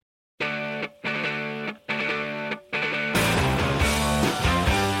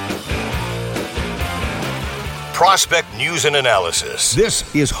prospect news and analysis.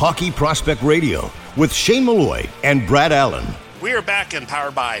 This is Hockey Prospect Radio with Shane Malloy and Brad Allen. We are back and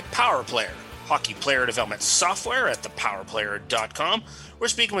powered by Power Player, hockey player development software at thepowerplayer.com. We're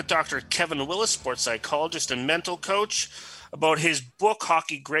speaking with Dr. Kevin Willis, sports psychologist and mental coach, about his book,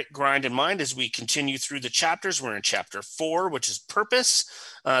 Hockey Grit, Grind, and Mind, as we continue through the chapters. We're in chapter 4, which is purpose.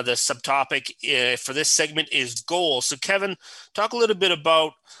 The subtopic for this segment is goals. So, Kevin, talk a little bit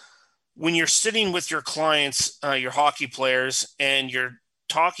about when you're sitting with your clients, your hockey players, and you're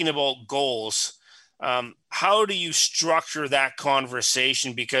talking about goals. How do you structure that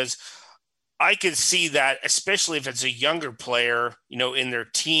conversation? Because I could see that, especially if it's a younger player, in their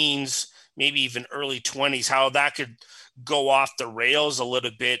teens, maybe even early 20s, how that could go off the rails a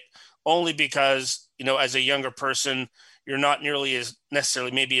little bit, only because, as a younger person, you're not nearly as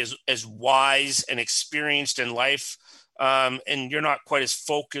necessarily maybe as wise and experienced in life. And you're not quite as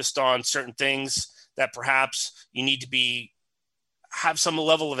focused on certain things that perhaps you need to have some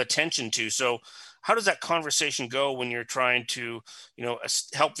level of attention to. So how does that conversation go when you're trying to,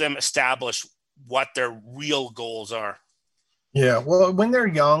 help them establish what their real goals are? Yeah. Well, when they're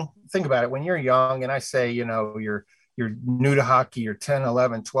young, think about it. When you're young, and I say, you're new to hockey, you're 10,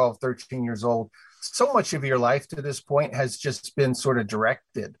 11, 12, 13 years old. So much of your life to this point has just been sort of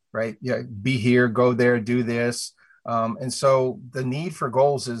directed, right? Yeah, be here, go there, do this. And so the need for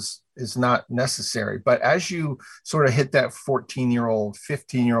goals is not necessary. But as you sort of hit that 14-year-old,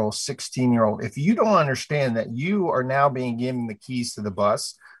 15-year-old, 16-year-old, if you don't understand that you are now being given the keys to the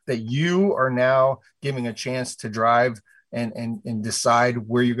bus, that you are now giving a chance to drive and decide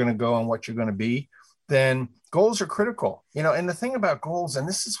where you're going to go and what you're going to be, then goals are critical. And the thing about goals, and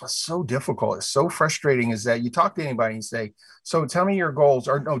this is what's so difficult, it's so frustrating, is that you talk to anybody and say, so tell me your goals,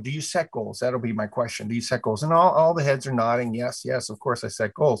 or no, do you set goals? That'll be my question. Do you set goals? And all the heads are nodding. Yes, of course I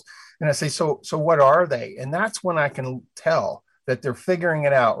set goals. And I say, so what are they? And that's when I can tell that they're figuring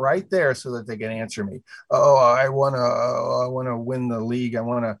it out right there so that they can answer me. Oh, I want to win the league. I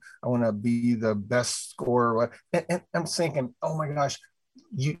want to be the best scorer. And I'm thinking, oh my gosh,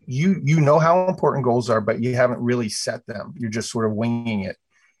 you know how important goals are, but you haven't really set them. You're just sort of winging it.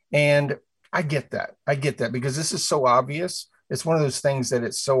 And I get that because this is so obvious. It's one of those things that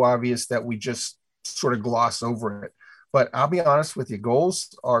it's so obvious that we just sort of gloss over it. But I'll be honest with you,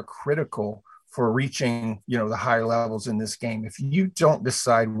 goals are critical for reaching, the higher levels in this game. If you don't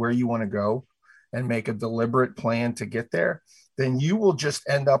decide where you want to go and make a deliberate plan to get there, then you will just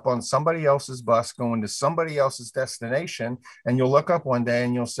end up on somebody else's bus going to somebody else's destination. And you'll look up one day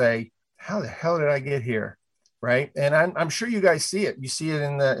and you'll say, how the hell did I get here? Right. And I'm sure you guys see it. You see it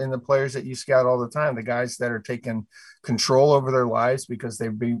in the players that you scout all the time, the guys that are taking control over their lives because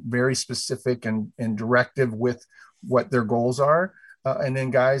they've been very specific and directive with what their goals are. And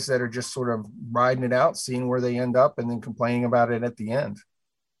then guys that are just sort of riding it out, seeing where they end up and then complaining about it at the end.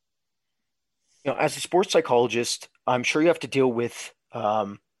 As a sports psychologist, I'm sure you have to deal with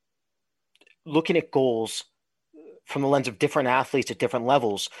looking at goals from the lens of different athletes at different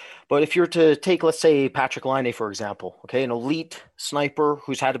levels. But if you're to take, let's say, Patrick Laine, for example, okay, an elite sniper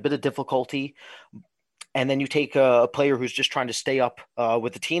who's had a bit of difficulty, and then you take a player who's just trying to stay up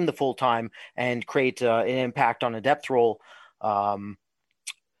with the team the full time and create an impact on a depth role. Can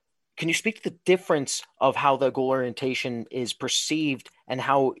you speak to the difference of how the goal orientation is perceived and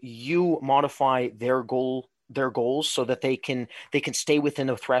how you modify their goals so that they can stay within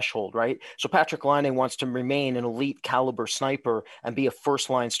a threshold, right? So Patrick Laine wants to remain an elite caliber sniper and be a first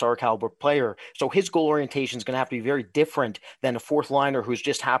line star caliber player. So his goal orientation is going to have to be very different than a fourth liner who's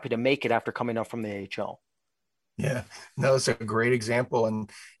just happy to make it after coming up from the AHL. Yeah, no, it's a great example. And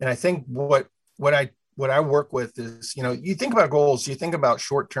I think what I work with is, you think about goals, you think about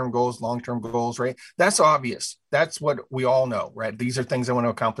short-term goals, long-term goals, right? That's obvious. That's what we all know, right? These are things I want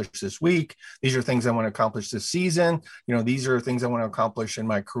to accomplish this week. These are things I want to accomplish this season. These are things I want to accomplish in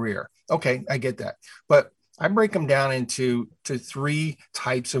my career. Okay, I get that. But I break them down into three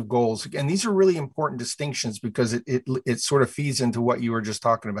types of goals. And these are really important distinctions because it sort of feeds into what you were just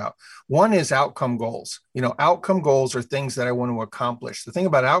talking about. One is outcome goals. Outcome goals are things that I want to accomplish. The thing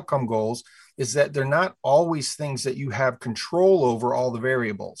about outcome goals is that they're not always things that you have control over all the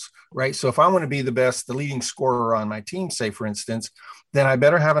variables, right? So if I want to be the leading scorer on my team, say, for instance, then I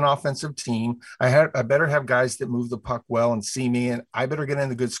better have an offensive team. I better have guys that move the puck well and see me, and I better get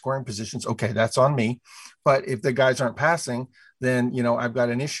into good scoring positions. Okay, that's on me. But if the guys aren't passing, then, I've got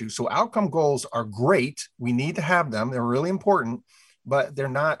an issue. So outcome goals are great. We need to have them. They're really important, but they're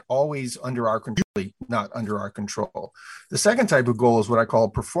not always under our control. The second type of goal is what I call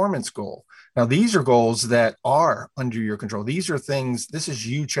a performance goal. Now, these are goals that are under your control. These are things, this is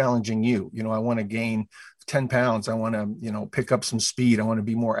you challenging you. I want to gain 10 pounds. I want to, pick up some speed. I want to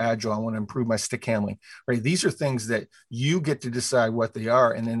be more agile. I want to improve my stick handling, right? These are things that you get to decide what they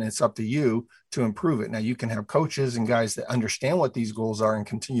are. And then it's up to you to improve it. Now you can have coaches and guys that understand what these goals are and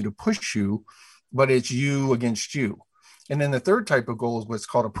continue to push you, but it's you against you. And then the third type of goal is what's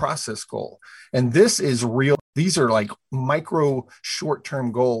called a process goal. And this is real. These are like micro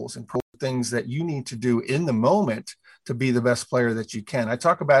short-term goals and things that you need to do in the moment to be the best player that you can. I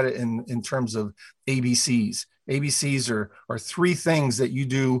talk about it in terms of ABCs. ABCs are three things that you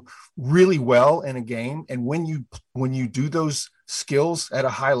do really well in a game. And when you do those skills at a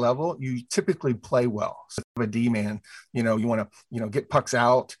high level, you typically play well. So a D-man, you want to, get pucks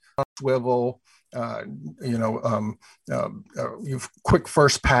out, swivel, quick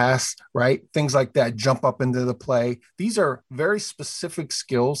first pass, right? Things like that, jump up into the play. These are very specific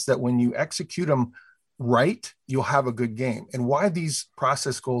skills that when you execute them right, you'll have a good game. And why these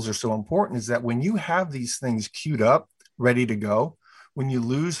process goals are so important is that when you have these things queued up, ready to go, when you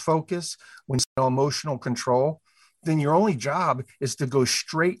lose focus, when you have emotional control, then your only job is to go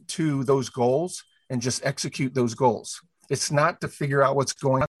straight to those goals and just execute those goals. It's not to figure out what's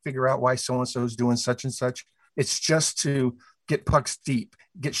going on, figure out why so-and-so is doing such and such. It's just to get pucks deep,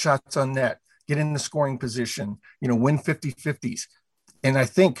 get shots on net, get in the scoring position, win 50-50s. And I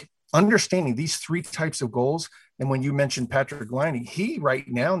think understanding these three types of goals, and when you mentioned Patrick Laine, he right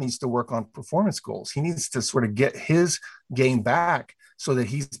now needs to work on performance goals. He needs to sort of get his game back so that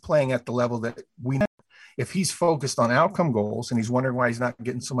he's playing at the level that we know. If he's focused on outcome goals and he's wondering why he's not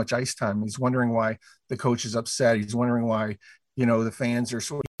getting so much ice time, he's wondering why the coach is upset, he's wondering why, the fans are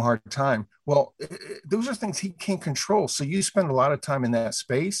sort of having a hard time. Well, those are things he can't control. So you spend a lot of time in that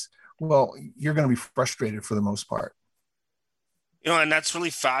space. Well, you're going to be frustrated for the most part. And that's really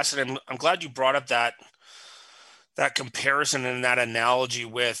fascinating. I'm glad you brought up that comparison and that analogy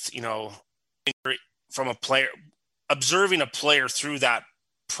with, from a player, observing a player through that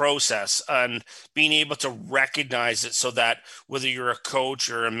process and being able to recognize it so that whether you're a coach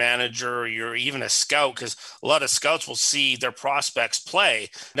or a manager or you're even a scout, because a lot of scouts will see their prospects play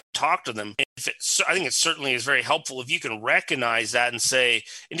and talk to them. I think it certainly is very helpful if you can recognize that and say,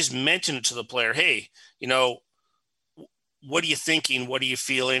 and just mention it to the player, hey, what are you thinking? What are you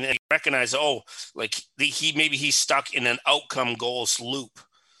feeling? And you recognize, he's stuck in an outcome goals loop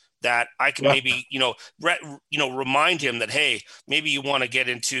that I can maybe, remind him that, hey, maybe you want to get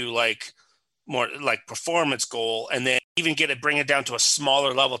into more performance goal, and then even bring it down to a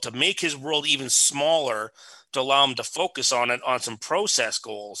smaller level to make his world even smaller, to allow him to focus on some process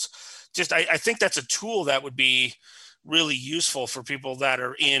goals. I think that's a tool that would be really useful for people that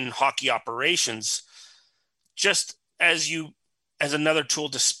are in hockey operations, just as another tool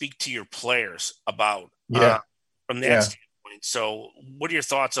to speak to your players about from that standpoint. So what are your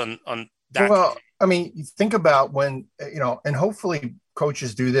thoughts on that? Well, I mean, you think about when, and hopefully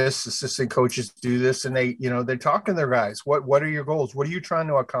coaches do this, assistant coaches do this, and they're talking to their guys. What are your goals? What are you trying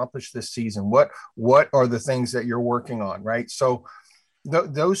to accomplish this season? What are the things that you're working on? Right. So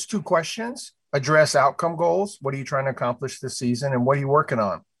those two questions address outcome goals. What are you trying to accomplish this season? And what are you working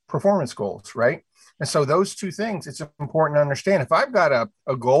on? Performance goals. Right. And so those two things, it's important to understand. If I've got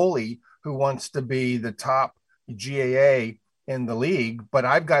a goalie who wants to be the top GAA in the league, but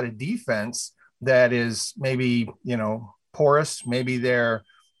I've got a defense that is maybe, porous, maybe they're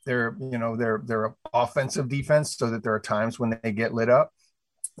offensive defense, so that there are times when they get lit up,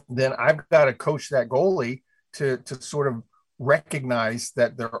 then I've got to coach that goalie to sort of recognize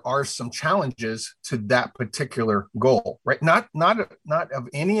that there are some challenges to that particular goal, right? Not of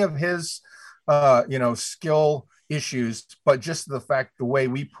any of his skill issues, but just the fact, the way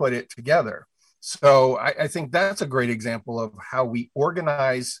we put it together. So I think that's a great example of how we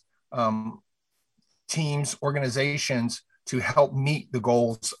organize teams, organizations to help meet the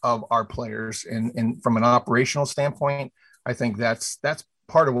goals of our players. And from an operational standpoint, I think that's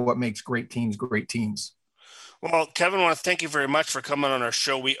part of what makes great teams great teams. Well, Kevin, I want to thank you very much for coming on our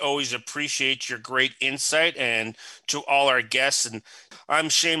show. We always appreciate your great insight, and to all our guests. And I'm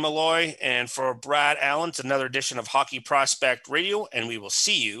Shane Malloy, and for Brad Allen, it's another edition of Hockey Prospect Radio, and we will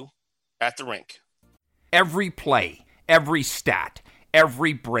see you at the rink. Every play, every stat,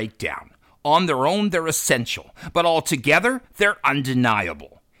 every breakdown. On their own, they're essential, but all together, they're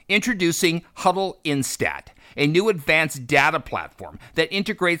undeniable. Introducing Huddle Instat, a new advanced data platform that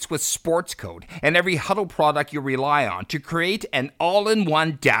integrates with Sports Code and every Huddle product you rely on to create an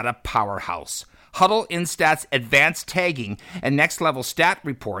all-in-one data powerhouse. Huddle Instat's advanced tagging and next-level stat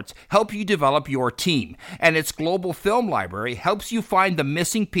reports help you develop your team, and its global film library helps you find the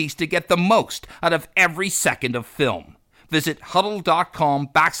missing piece to get the most out of every second of film. Visit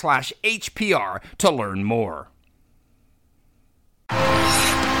huddle.com/HPR to learn more.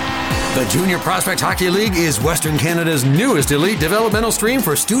 The Junior Prospect Hockey League is Western Canada's newest elite developmental stream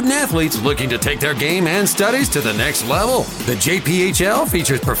for student athletes looking to take their game and studies to the next level. The JPHL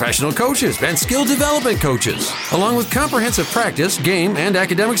features professional coaches and skill development coaches, along with comprehensive practice, game, and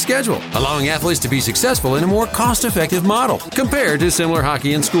academic schedule, allowing athletes to be successful in a more cost-effective model compared to similar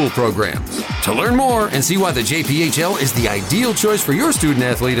hockey and school programs. To learn more and see why the JPHL is the ideal choice for your student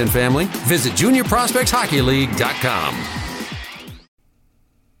athlete and family, visit juniorprospectshockeyleague.com.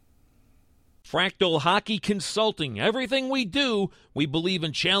 Fractal Hockey Consulting. Everything we do, we believe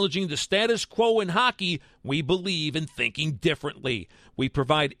in challenging the status quo in hockey. We believe in thinking differently. We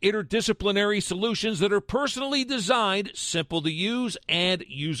provide interdisciplinary solutions that are personally designed, simple to use, and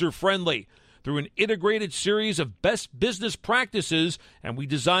user-friendly. Through an integrated series of best business practices, and we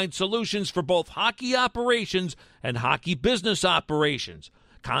design solutions for both hockey operations and hockey business operations.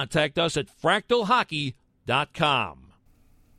 Contact us at fractalhockey.com.